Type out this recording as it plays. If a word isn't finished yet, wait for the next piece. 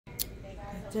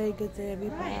Good day,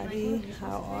 everybody.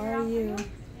 How are you?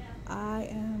 I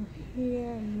am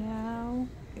here now.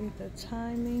 The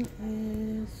timing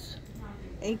is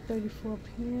 8:34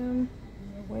 p.m.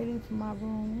 We're waiting for my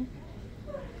room,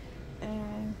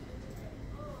 and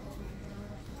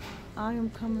I am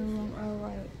coming along all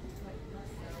right.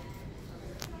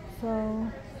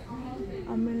 So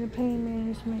I'm in the pain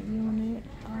management unit.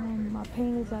 My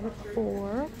pain is at a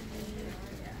 4.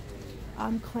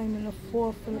 I'm claiming a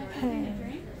 4 for the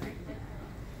pain.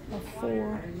 A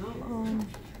 4.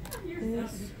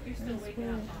 This is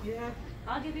where.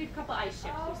 I'll give you a couple ice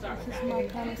chips. This is my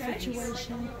kind of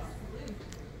situation.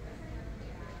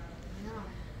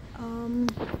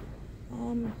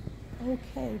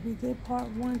 Okay, we did part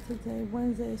 1 today.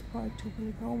 Wednesday is part 2.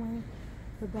 We're going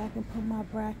back and put my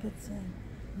brackets in.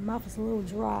 My mouth is a little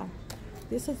dry.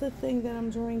 This is the thing that I'm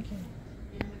drinking.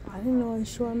 I didn't know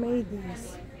Ensure made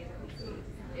these.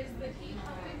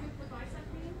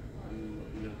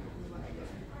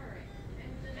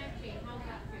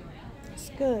 It's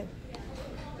good.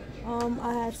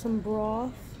 I had some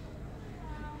broth,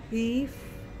 beef.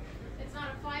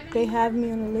 They have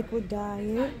me on a liquid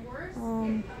diet.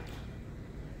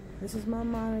 This is my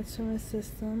monitoring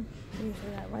system. Here's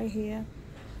that right here.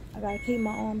 I gotta keep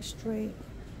my arms straight.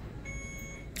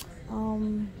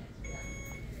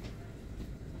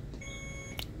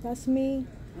 That's me.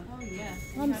 Oh yes.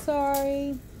 I'm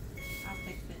sorry. I'll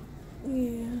fix it.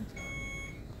 Yeah.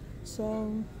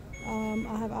 So,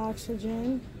 I have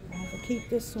oxygen. I have to keep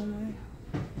this on me.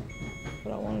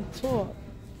 But I want to talk.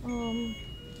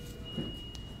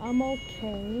 I'm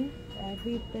okay.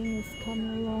 Everything is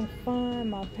coming along fine.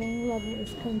 My pain level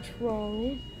is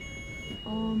controlled.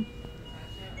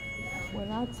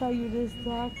 When I tell you this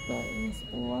doctor is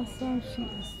awesome, she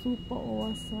is super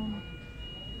awesome.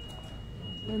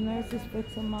 The nurse is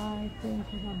fixing my thing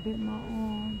because I bit my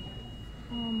arm.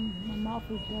 My mouth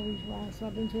is very dry, so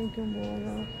I've been drinking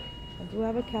water. I do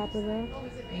have a catheter,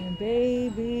 and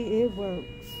baby, it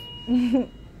works.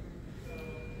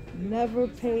 Never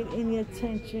paid any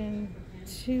attention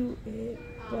to it,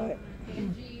 but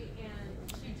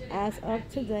as of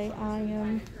today, I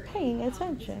am paying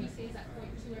attention.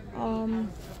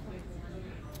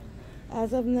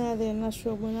 As of now, they're not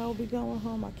sure when I will be going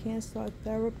home. I can't start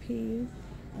therapy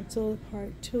until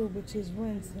part 2, which is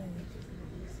Wednesday.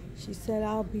 She said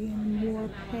I'll be in more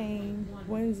pain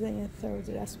Wednesday and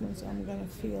Thursday. That's when I'm going to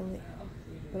feel it.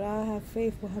 But I have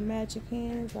faith with her magic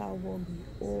hands. I will be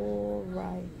all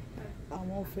right. I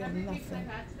won't feel nothing.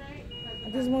 I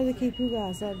just wanted to keep you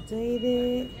guys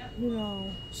updated,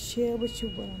 share with you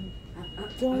what I'm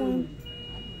doing.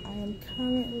 I am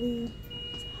currently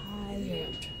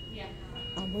tired.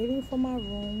 I'm waiting for my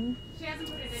room,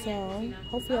 so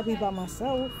hopefully I'll be by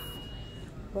myself,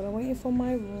 but I'm waiting for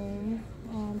my room.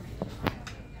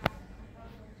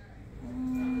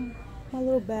 My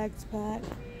little bag's packed.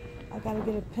 I gotta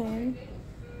get a pen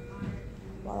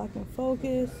while I can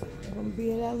focus. If I'm gonna be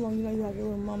here that long, you have your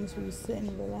little moments where you sit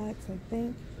and relax and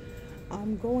think.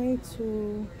 I'm going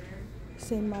to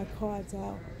send my cards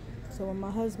out, so when my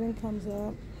husband comes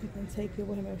up, he can take it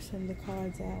with him and send the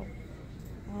cards out.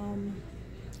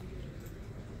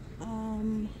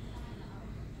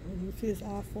 He feels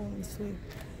I falling asleep,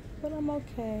 but I'm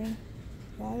okay.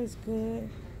 God is good.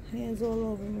 Hands all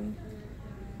over me,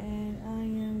 and I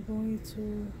am going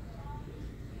to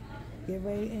get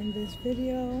ready to end this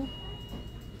video.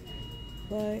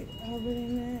 But other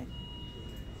than that,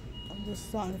 I'm just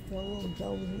starting to feel a little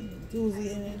doozy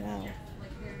in and out.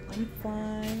 I'm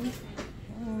fine.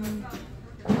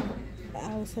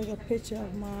 I will take a picture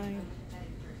of my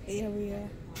area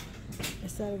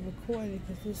instead of recording it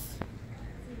because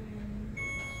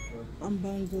I'm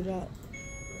bundled up.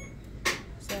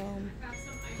 So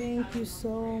thank you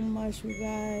so much, you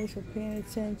guys, for paying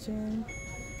attention,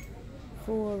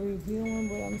 for reviewing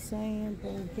what I'm saying.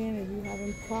 But again, if you're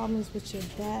having problems with your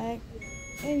back,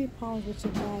 any problems with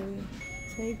your body,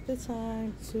 take the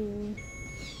time to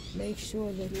make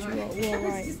sure that you are all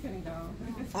right.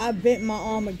 I bent my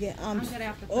arm again. I'm gonna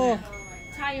have to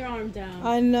tie your arm down.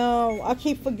 I know. I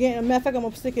keep forgetting. Matter of fact, I'm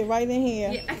gonna stick it right in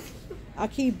here. Yeah. I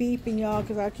keep beeping y'all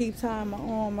because I keep tying my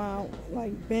arm out,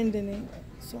 like bending it.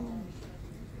 So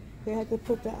they had to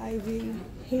put the IV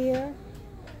here,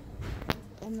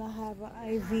 and I have an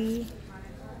IV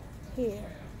here.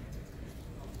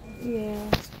 Yeah.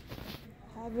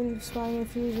 Having spinal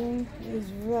infusion is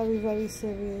very, very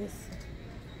serious.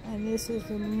 And this is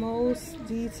the most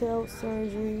detailed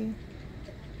surgery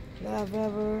that I've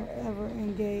ever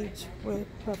engaged with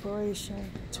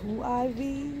preparation. 2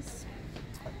 IVs.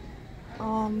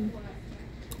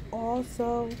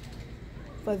 Also,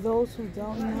 for those who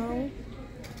don't know,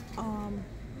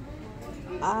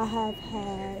 I have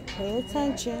had, pay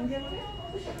attention,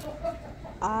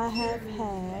 I have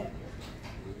had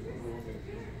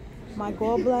my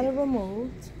gallbladder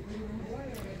removed,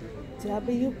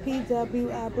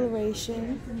 WPW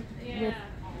ablation.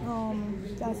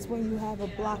 That's when you have a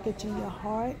blockage in your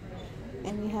heart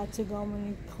and you had to go in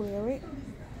and clear it.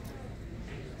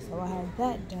 So I had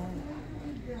that done.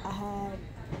 I had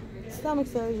stomach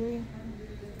surgery.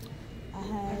 I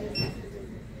had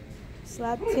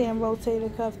slap tear and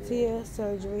rotator cuff tear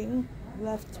surgery,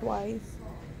 left twice.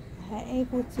 I had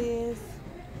ankle tears,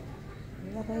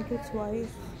 left ankle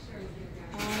twice.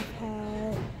 I've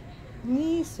had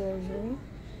knee surgery.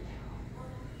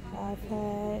 I've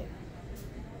had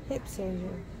hip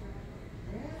surgery.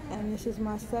 And this is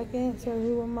my second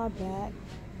surgery with my back.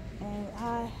 And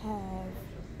I have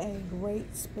a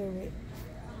great spirit.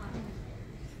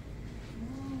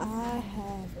 I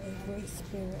have a great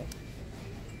spirit.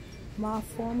 My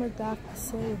former doctor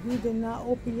said if you did not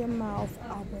open your mouth,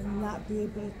 I would not be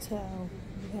able to tell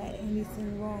you had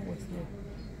anything wrong with you,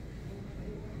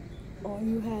 or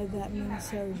you had that many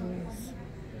surgeries.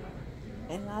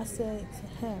 And I said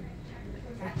to him,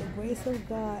 with the grace of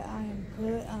God, I am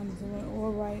good, I'm doing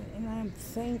all right, and I am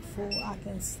thankful I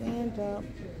can stand up,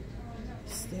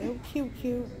 still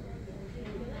cute,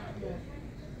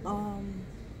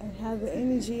 and have the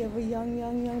energy of a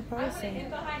young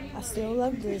person. I still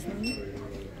love Disney.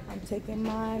 I'm taking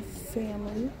my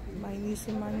family, my niece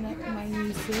and my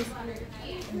nieces.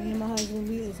 Me and my husband,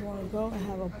 we just want to go and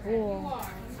have a ball.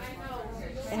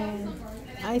 And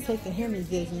I ain't taking him to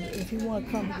Disney. If he want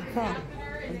to come, he can come.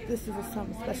 But this is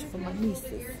something special for my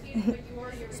nieces.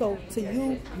 So to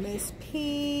you, Miss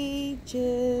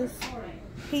Peaches,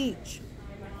 Peach,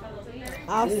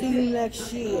 I'll see you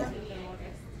next year.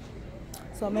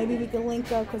 So maybe we can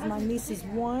link up because my niece is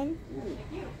 1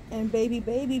 and baby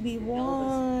be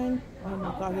 1. Oh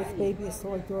my God, this baby is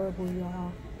so adorable,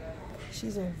 y'all.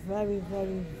 She's a very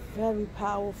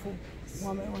powerful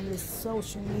woman on this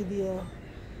social media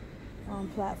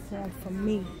platform for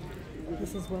me.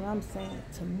 This is what I'm saying.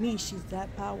 To me, she's that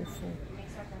powerful.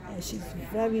 And she's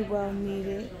very well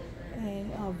needed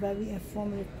and a very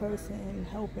informative person in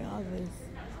helping others.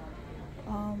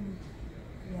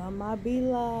 You're my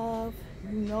beloved.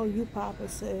 You know you Papa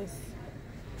sis.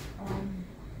 I'm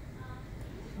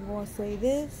going to say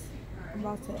this. I'm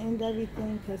about to end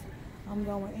everything because I'm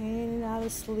going in and out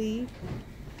of sleep.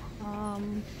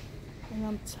 And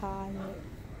I'm tired.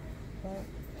 But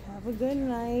have a good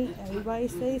night. Everybody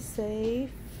stay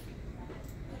safe.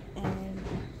 And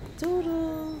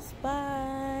doodles.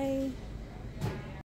 Bye.